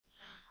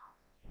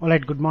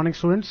Alright, good morning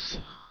students.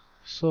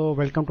 So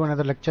welcome to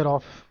another lecture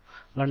of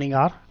Learning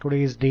R.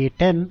 Today is day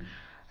 10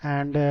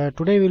 and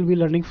today we'll be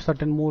learning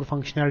certain more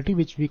functionality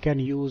which we can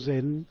use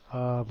in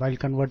while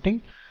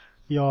converting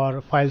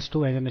your files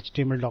to an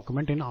HTML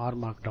document in R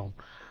Markdown.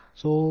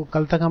 So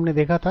कल तक हमने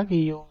देखा था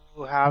कि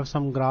you have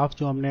some graph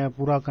जो हमने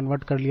पूरा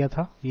convert कर लिया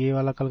था. ये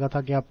वाला कल का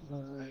था कि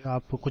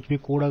आप कुछ भी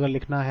कोड अगर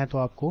लिखना है तो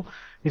आपको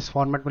इस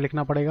फॉर्मेट में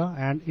लिखना पड़ेगा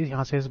एंड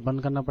यहाँ से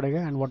बंद करना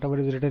पड़ेगा and what ever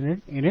is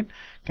written in it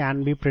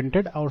can be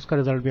printed और उसका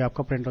रिजल्ट भी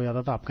आपका प्रिंट हो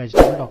जाता था आपका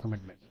HTML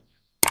डॉक्यूमेंट में.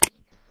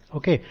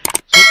 ओके,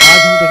 सो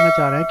आज हम देखना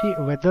चाह रहे हैं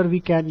कि whether we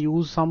can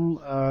use some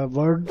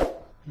word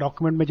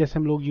document में जैसे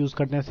हम लोग यूज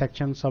करते हैं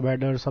सेक्शन, सब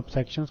हेडर, सब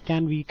sections,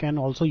 we can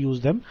also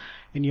use them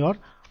in your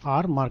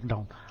R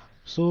markdown.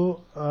 सो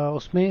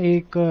उसमें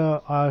एक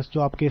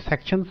जो आपके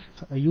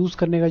सेक्शंस यूज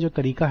करने का जो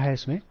तरीका है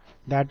इसमें,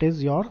 that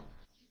is your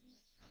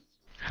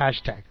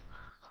hashtag.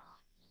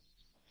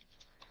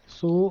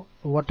 So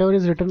whatever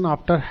is written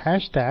after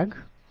hashtag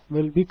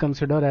will be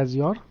considered as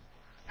your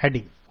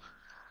heading.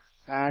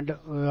 And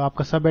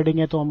आपका सब हेडिंग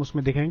है तो हम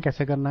उसमें देखेंगे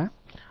कैसे करना है.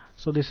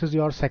 So this is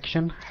your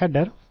section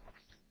header.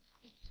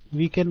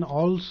 We can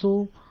also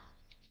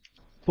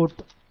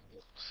put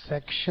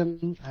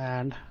section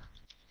and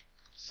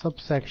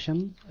subsection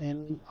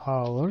in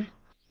our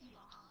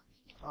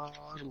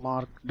R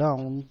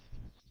Markdown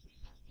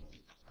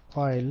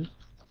file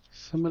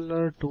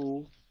similar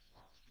to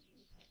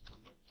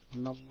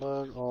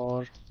number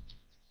or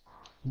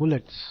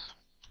bullets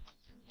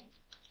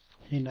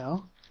in a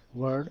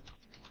Word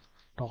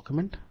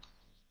document.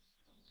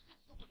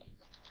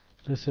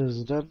 This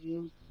is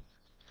done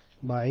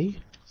by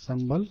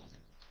symbol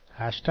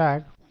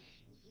hashtag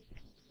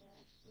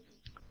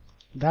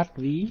that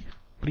we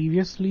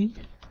previously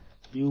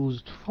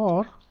used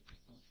for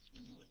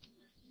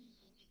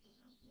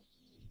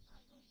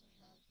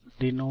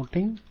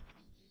denoting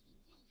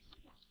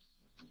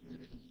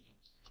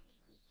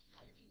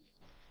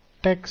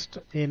text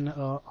in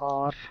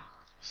R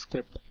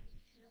script.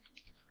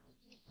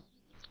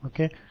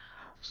 Okay,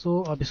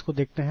 so अब इसको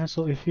देखते हैं.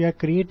 So if we are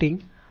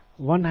creating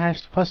one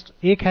hash, first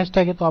एक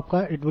hashtag है तो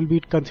आपका it will be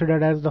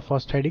considered as the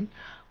first heading.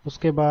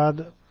 उसके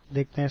बाद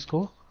देखते हैं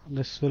इसको,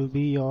 this will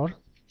be your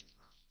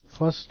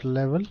first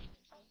level.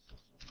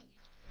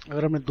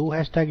 अगर हमने दो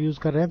हैशटैग यूज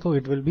कर रहे हैं तो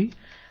it will be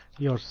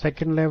your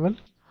second level.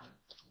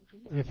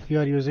 If you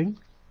are using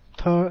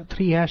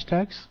three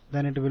hashtags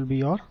then it will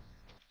be your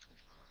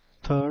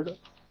third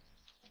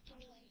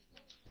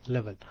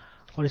level.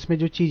 और इसमें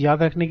जो चीज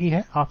याद रखने की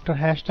है, after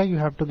hashtag you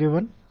have to give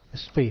one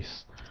space.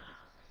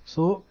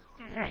 So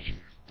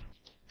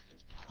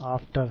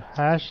after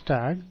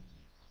hashtag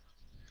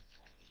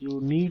you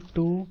need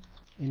to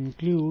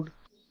include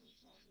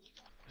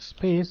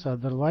space,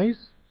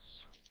 otherwise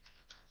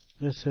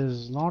this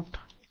is not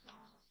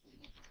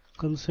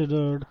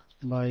considered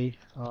by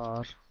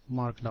our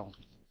markdown.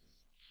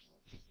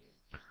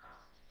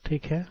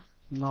 ठीक है,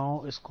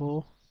 now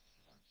इसको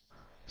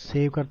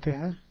सेव करते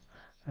हैं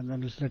and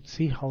then let's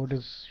see how it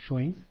is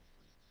showing.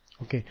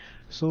 Okay,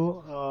 so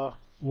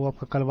वो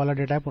आपका कल वाला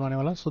data है, पुराने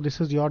वाला. So this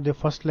is your the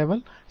first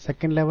level,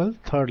 second level,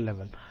 third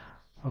level.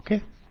 Okay,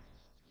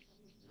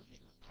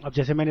 अब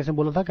जैसे मैंने इसे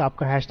बोला था कि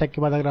आपका हैशटैग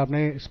के बाद अगर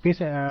आपने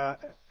स्पेस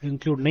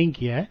इंक्लूड नहीं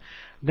किया है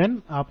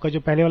देन आपका जो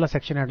पहले वाला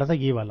सेक्शन हेडर था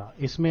ये वाला,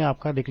 इसमें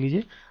आपका देख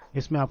लीजिए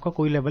इसमें आपका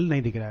कोई लेवल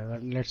नहीं दिख रहा है.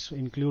 Let's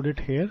include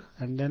it here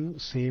and then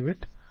save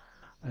it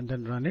and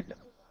then run it.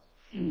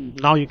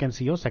 Now you can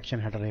see your section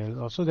header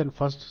here also. Then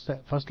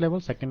first level,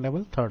 second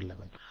level, third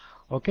level.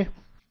 Okay,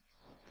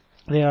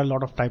 there are a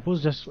lot of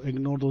typos, just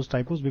ignore those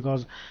typos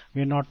because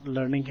we are not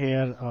learning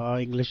here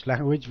English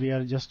language. We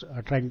are just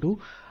trying to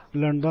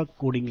learn the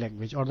coding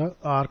language or the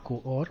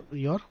or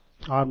your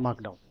R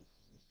Markdown.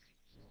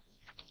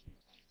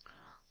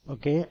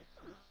 Okay,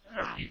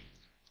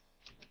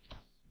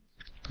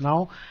 now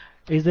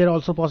is there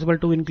also possible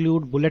to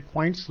include bullet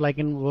points like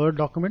in Word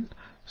document?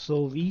 So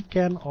we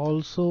can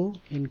also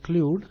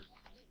include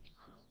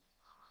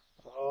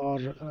or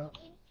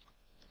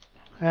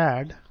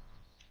add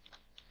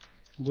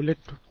bullet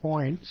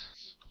points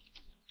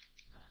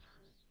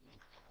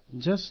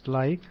just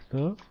like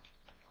the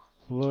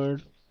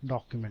Word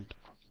document.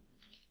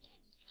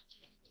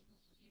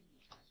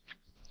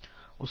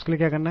 उसके लिए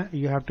क्या करना है,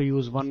 you have to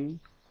use one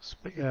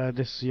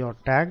this your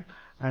tag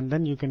and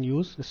then you can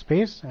use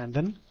space and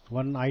then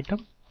one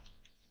item,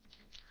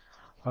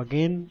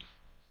 again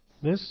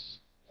this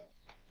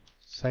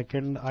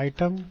second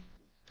item,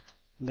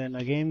 then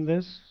again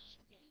this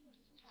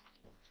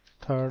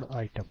third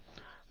item.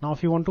 Now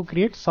if you want to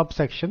create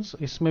subsections,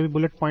 इसमें भी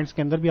bullet points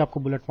के अंदर भी आपको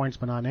bullet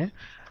points बनाने हैं,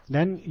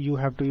 then you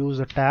have to use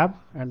a tab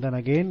and then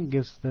again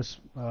gives this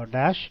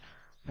dash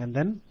and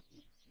then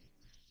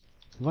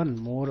one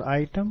more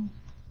item,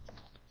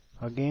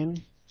 again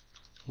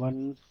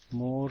one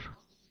more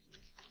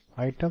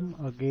item,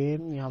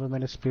 again यहाँ पे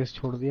मैंने space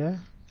छोड़ दिया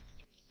है,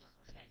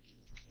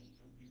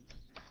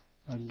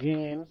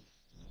 again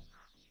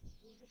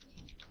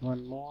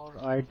one more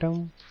item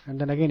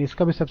and then again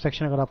इसका भी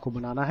subsection अगर आपको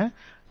बनाना है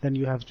then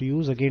you have to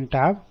use again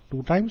tab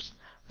 2 times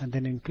and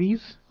then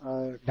increase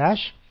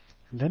dash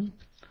then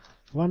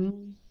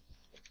one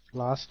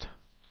last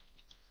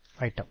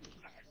item.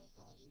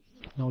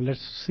 Now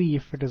let's see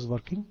if it is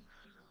working.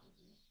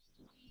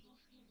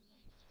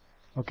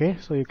 Okay,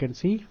 so you can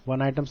see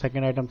one item,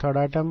 second item, third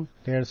item,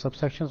 there are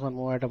subsections, one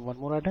more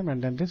item,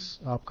 and then this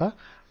आपका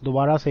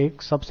दोबारा से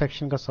एक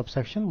subsection का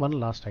subsection, one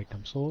last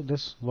item. So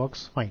this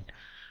works fine.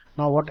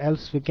 Now what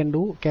else we can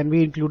do? Can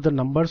we include the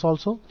numbers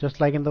also,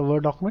 just like in the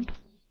Word document?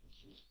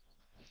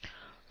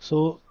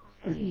 So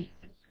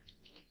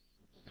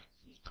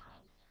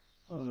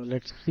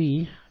let's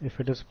see if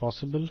it is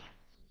possible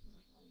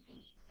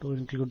to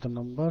include the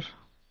number.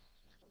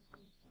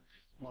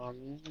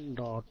 One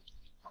dot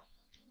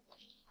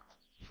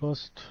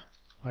first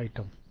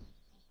item.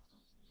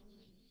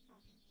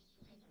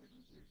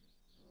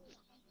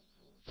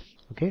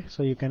 Okay,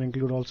 so you can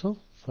include also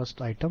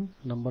first item,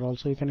 number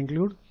also you can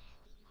include,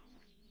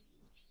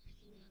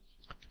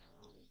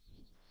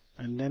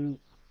 and then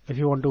if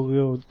you want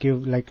to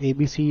give like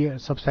ABC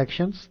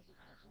subsections,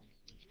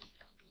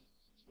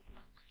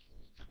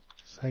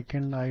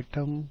 second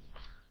item,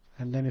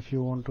 and then if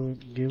you want to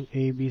give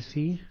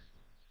ABC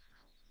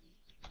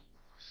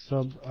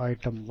sub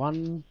item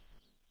 1,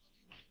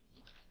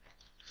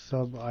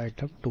 sub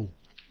item 2.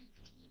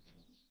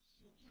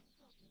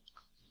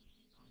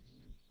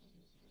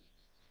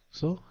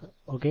 So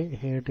okay,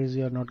 here it is,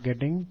 you are not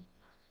getting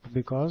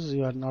because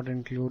you are not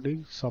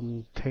including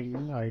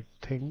something, I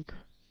think.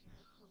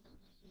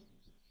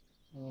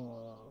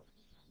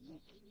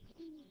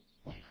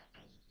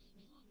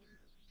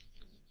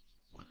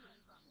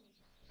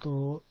 तो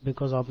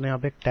because आपने यहाँ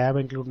पे एक tab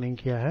include नहीं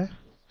किया है,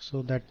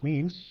 so that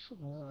means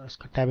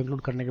इसका tab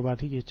include करने के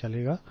बाद ही ये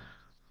चलेगा.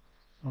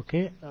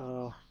 Okay,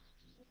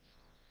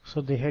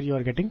 so there you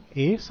are getting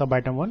a सब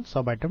आइटम 1,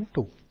 सब item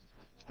 2,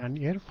 and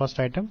here first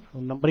item.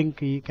 Numbering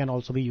की can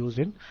also be use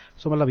in.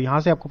 सो मतलब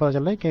यहाँ से आपको पता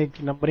चल रहा है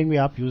कि नंबरिंग भी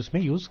आप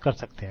यूज कर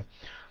सकते हैं.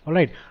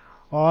 ऑलराइट,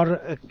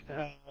 और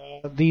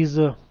these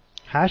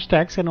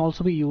hashtags can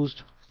also be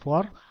used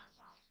for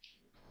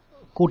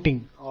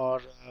coating,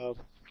 और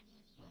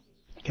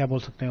क्या बोल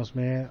सकते हैं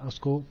उसमें,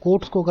 उसको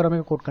कोट्स को अगर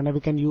हमें कोट करना है, we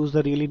can use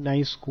the really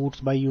nice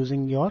quotes by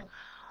using your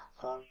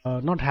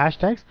not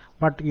hashtags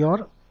but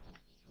your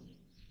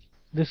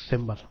this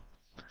symbol.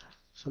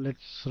 So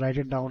let's write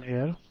it down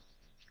here.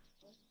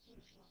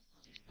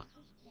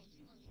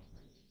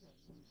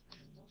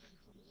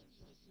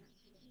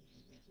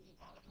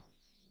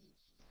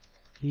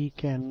 We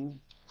can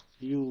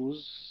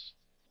use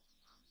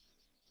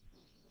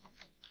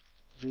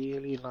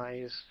really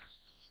nice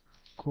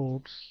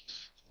quotes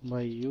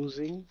by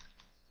using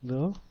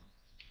the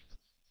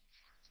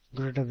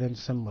greater than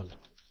symbol.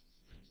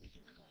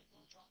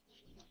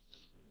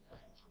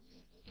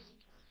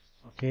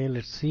 Okay,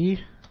 let's see.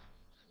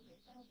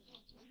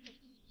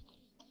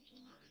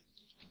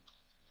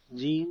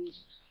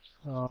 Jeans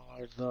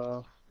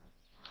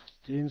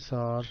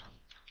are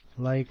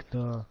like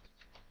the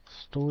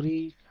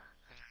story,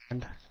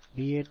 and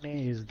DNA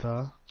is the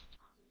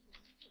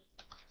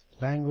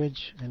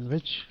language in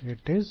which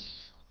it is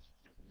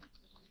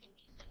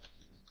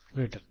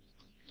written.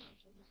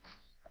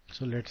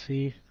 So let's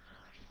see,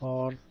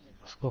 और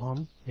उसको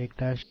हम एक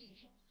dash,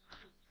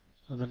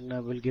 then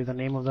we'll give the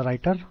name of the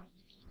writer,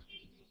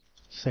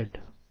 Sid.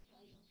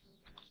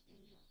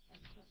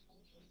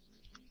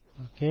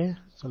 Okay,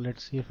 so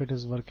let's see if it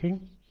is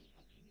working.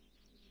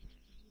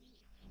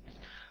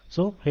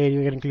 So here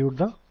you can include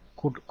the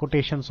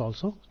quotations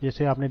also.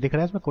 जैसे आपने दिख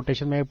रहा है इसमें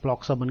quotation में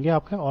ब्लॉक सा बन गया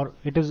आपका, और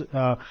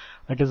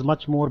it is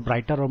much more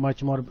brighter or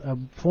much more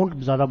font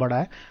ज़्यादा बड़ा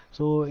है.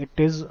 So it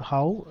is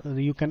how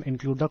you can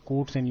include the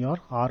quotes in your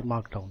R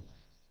Markdown.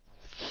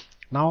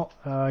 Now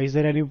is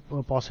there any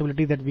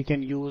possibility that we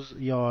can use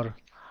your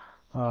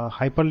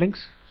hyperlinks?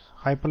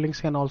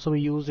 Hyperlinks can also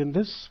be used in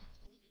this.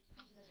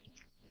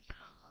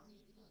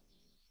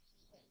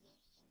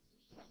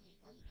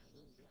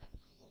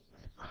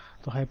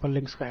 तो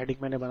hyperlinks का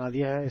heading मैंने बना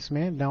दिया है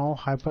इसमें. Now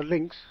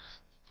hyperlinks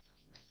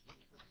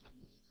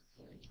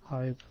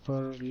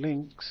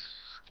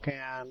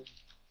can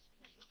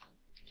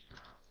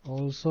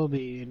also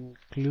be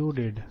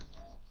included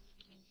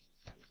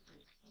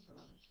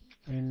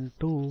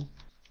into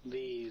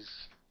these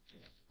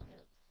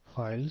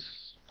files.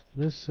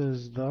 This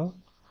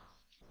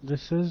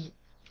is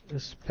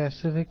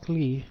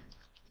specifically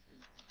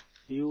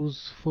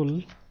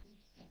useful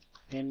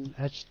in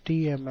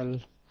HTML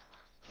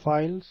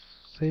files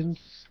since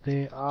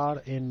they are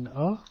in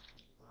a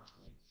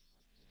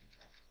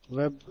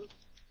web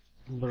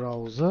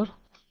browser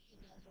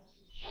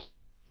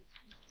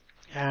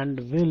and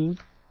will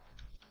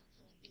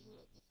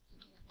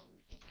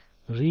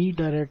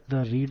redirect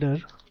the reader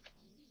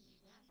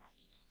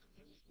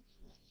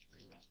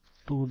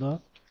to the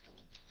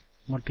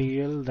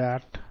material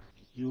that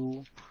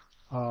you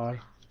are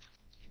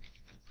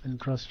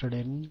interested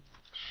in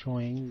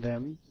showing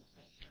them.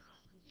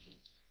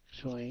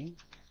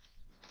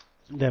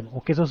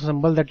 Okay, so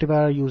symbol that we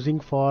are using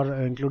for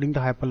including the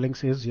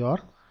hyperlinks is your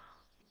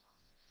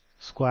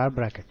square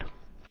bracket,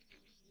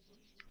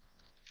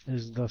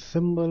 is the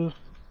symbol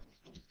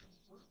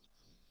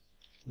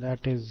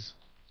that is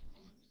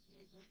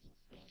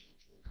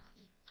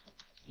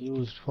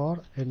used for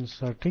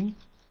inserting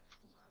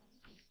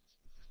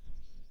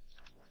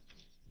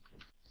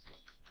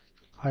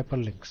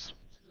hyperlinks.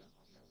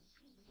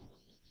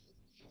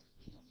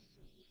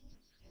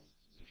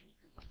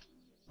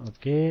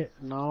 Okay,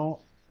 now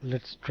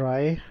let's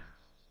try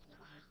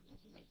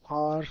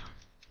R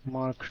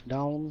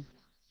Markdown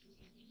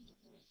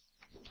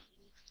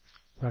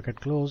bracket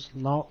close.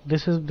 Now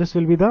this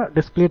will be the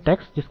display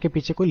text जिसके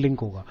पीछे कोई link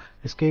होगा.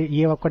 इसके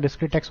ये आपका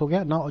display text हो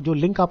गया. Now जो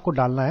लिंक आपको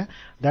डालना है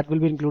that will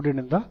be included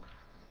in the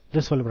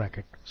this वाले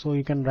bracket. So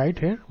you can write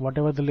here what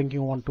ever the link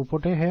you want to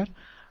put here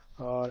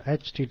और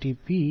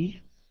http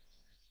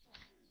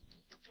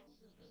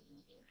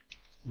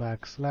 /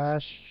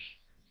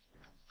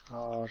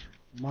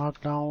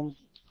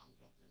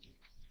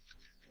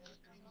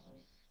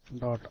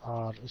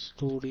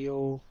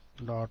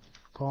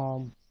 markdown.rstudio.com/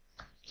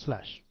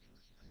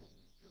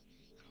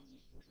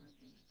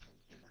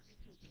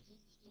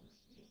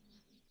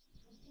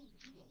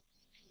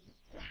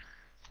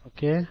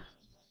 okay,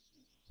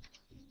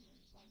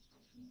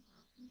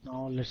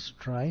 now let's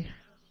try.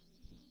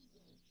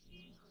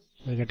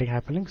 We're getting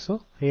hyperlink.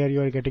 So here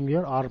you are getting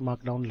your R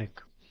Markdown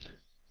link.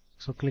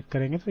 So click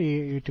करेंगे तो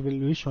ये it will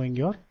be showing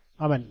your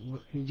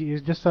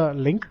it's just a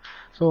link.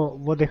 So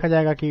वो देखा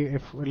जाएगा कि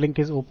if link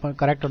is open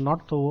correct or not.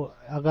 तो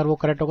अगर वो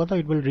correct होगा तो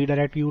it will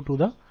redirect you to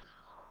the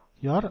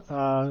your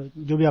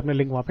जो भी आपने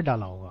link वहाँ पे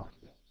डाला होगा.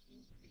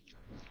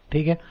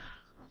 ठीक है.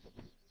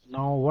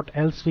 Now what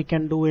else we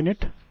can do in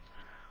it?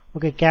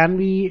 Okay, can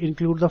we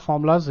include the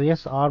formulas?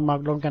 Yes, R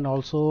Markdown can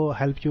also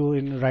help you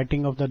in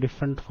writing of the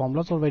different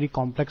formulas or very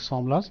complex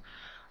formulas.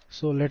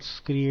 So let's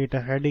create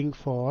a heading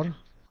for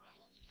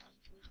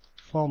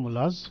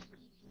formulas,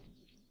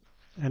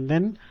 and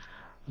then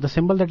the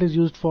symbol that is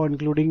used for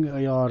including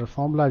your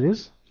formulas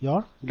is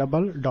your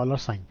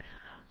 $sign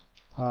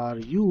are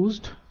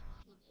used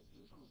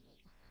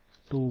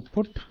to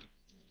put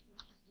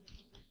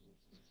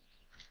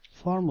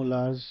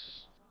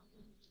formulas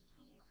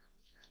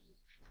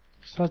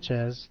such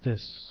as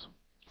this.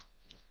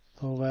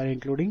 So we are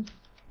including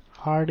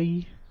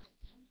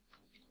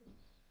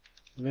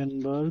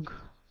Hardy-Weinberg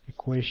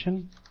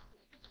equation,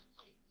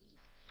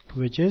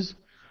 which is,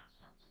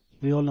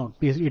 we all know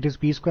it is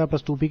p square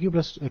plus 2pq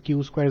plus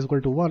q square is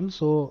equal to 1.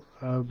 So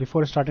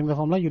before starting the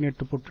formula you need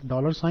to put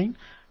 $sign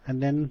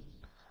and then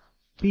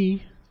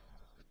p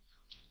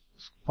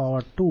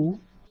power 2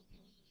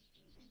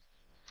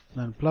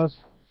 then plus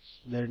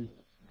then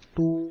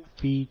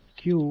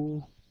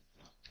 2pq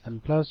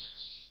and plus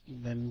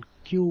then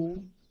q,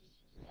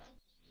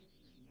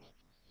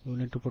 you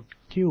need to put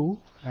q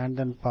and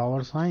then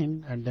power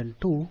sign and then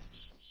 2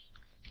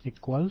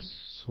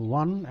 equals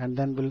 1, and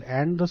then we'll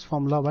end this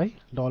formula by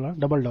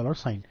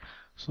 $sign.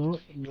 So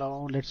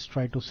now let's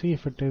try to see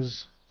if it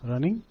is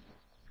running.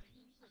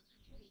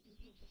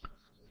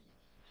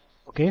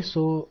 Okay,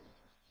 so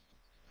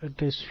it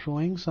is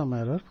showing some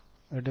error.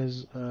 It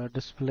is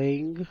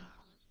displaying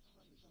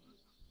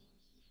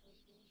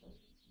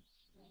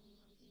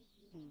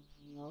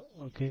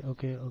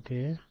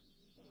okay.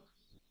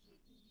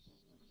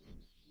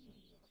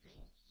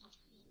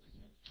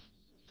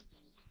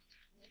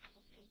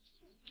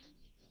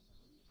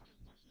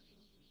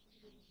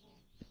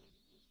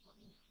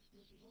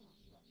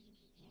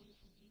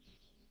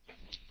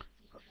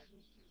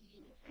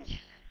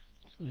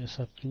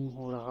 ऐसा क्यों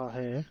हो रहा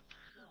है?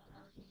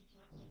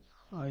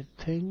 I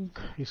think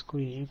इसको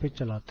यहीं पे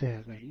चलाते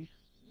हैं कहीं.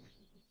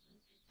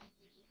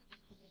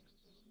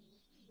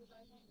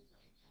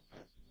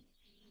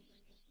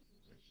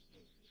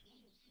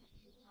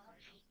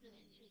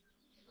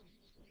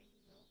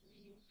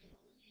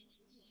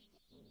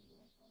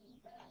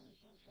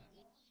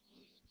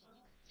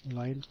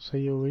 लाइन तो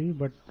सही हो गई,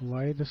 but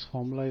why this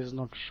formula is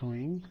not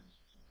showing?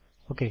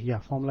 Okay, या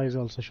formula is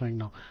also showing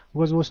now,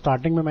 because वो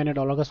स्टार्टिंग में मैंने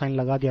 $का साइन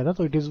लगा दिया था,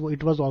 तो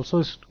it was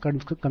also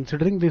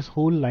considering this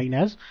whole line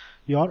as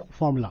your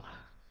formula,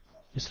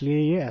 इसलिए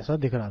ये ऐसा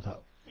दिख रहा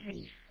था.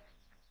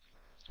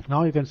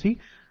 Now you can see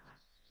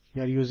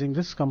you are using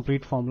this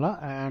complete formula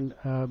and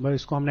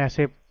इसको हमने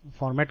ऐसे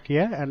फॉर्मेट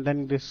किया है, and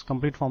then this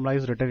complete formula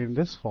is written in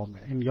this form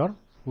in your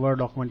Word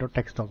document or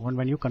text document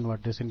when you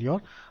convert this in your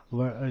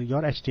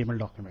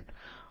HTML document.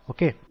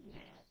 Okay,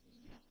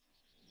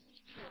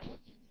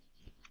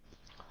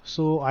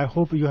 so I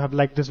hope you have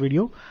liked this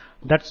video.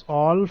 That's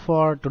all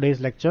for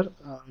today's lecture.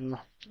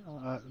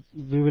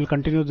 We will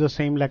continue the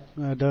same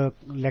the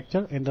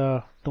lecture in the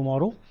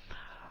tomorrow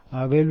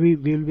where we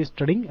will be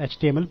studying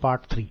HTML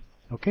part 3.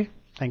 Okay,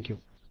 thank you.